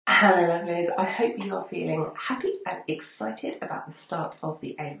Hello lovelies, I hope you are feeling happy and excited about the start of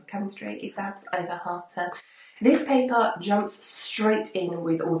the A-level chemistry exams over half term. This paper jumps straight in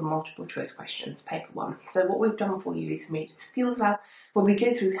with all the multiple choice questions, paper 1. So what we've done for you is made a skills lab where we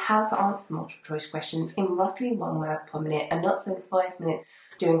go through how to answer the multiple choice questions in roughly 1 word per minute and not spend 5 minutes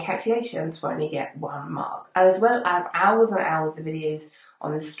doing calculations where only get 1 mark, as well as hours and hours of videos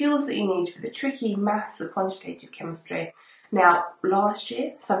on the skills that you need for the tricky maths or quantitative chemistry. Now, last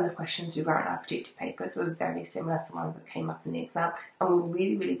year, some of the questions we wrote in our predicted papers were very similar to ones that came up in the exam, and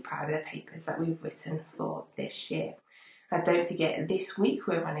we're really proud of the papers that we've written for this year. Now, don't forget, this week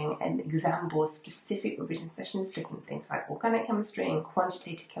we're running an exam board specific revision sessions looking at things like organic chemistry and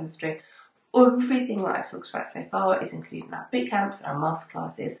quantitative chemistry. Everything that I've talked about so far is included in our boot camps and our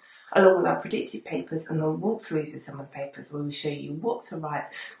masterclasses, along with our predicted papers and the walkthroughs of some of the papers where we show you what to write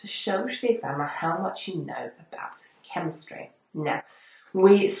to show to the examiner how much you know about chemistry. Now,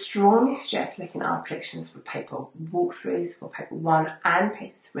 we strongly suggest looking at our predictions for paper walkthroughs for paper 1 and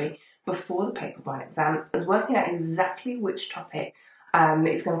paper 3 before the paper 1 exam, as working out exactly which topic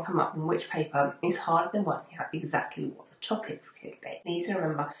is going to come up in which paper is harder than working out exactly what the topics could be. Please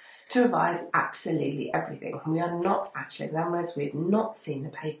remember to revise absolutely everything. We are not actual examiners, we have not seen the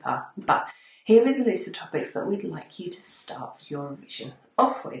paper, but here is a list of topics that we'd like you to start your revision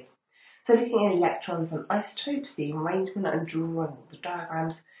off with. So looking at electrons and isotopes, the arrangement and drawing all the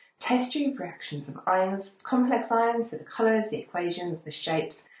diagrams, test tube reactions of ions, complex ions, so the colours, the equations, the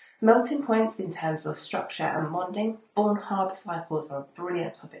shapes, melting points in terms of structure and bonding. Born-Haber cycles are a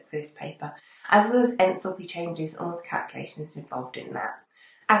brilliant topic for this paper, as well as enthalpy changes and all the calculations involved in that.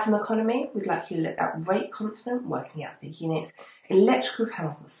 Atom economy, we'd like you to look at rate constant, working out the units, electrical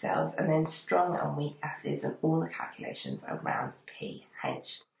chemical cells, and then strong and weak acids and all the calculations around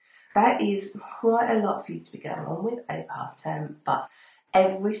pH. That is quite a lot for you to be going on with over half term, but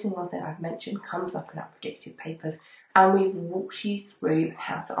every single thing I've mentioned comes up in our predicted papers, and we've walked you through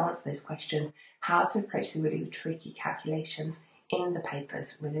how to answer those questions, how to approach the really tricky calculations in the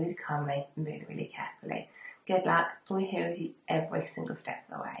papers really calmly and really carefully. Good luck, we're here with you every single step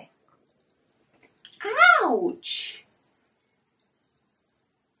of the way. Ouch!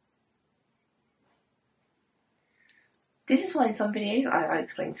 This is why in some videos I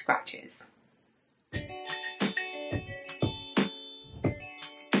explain scratches.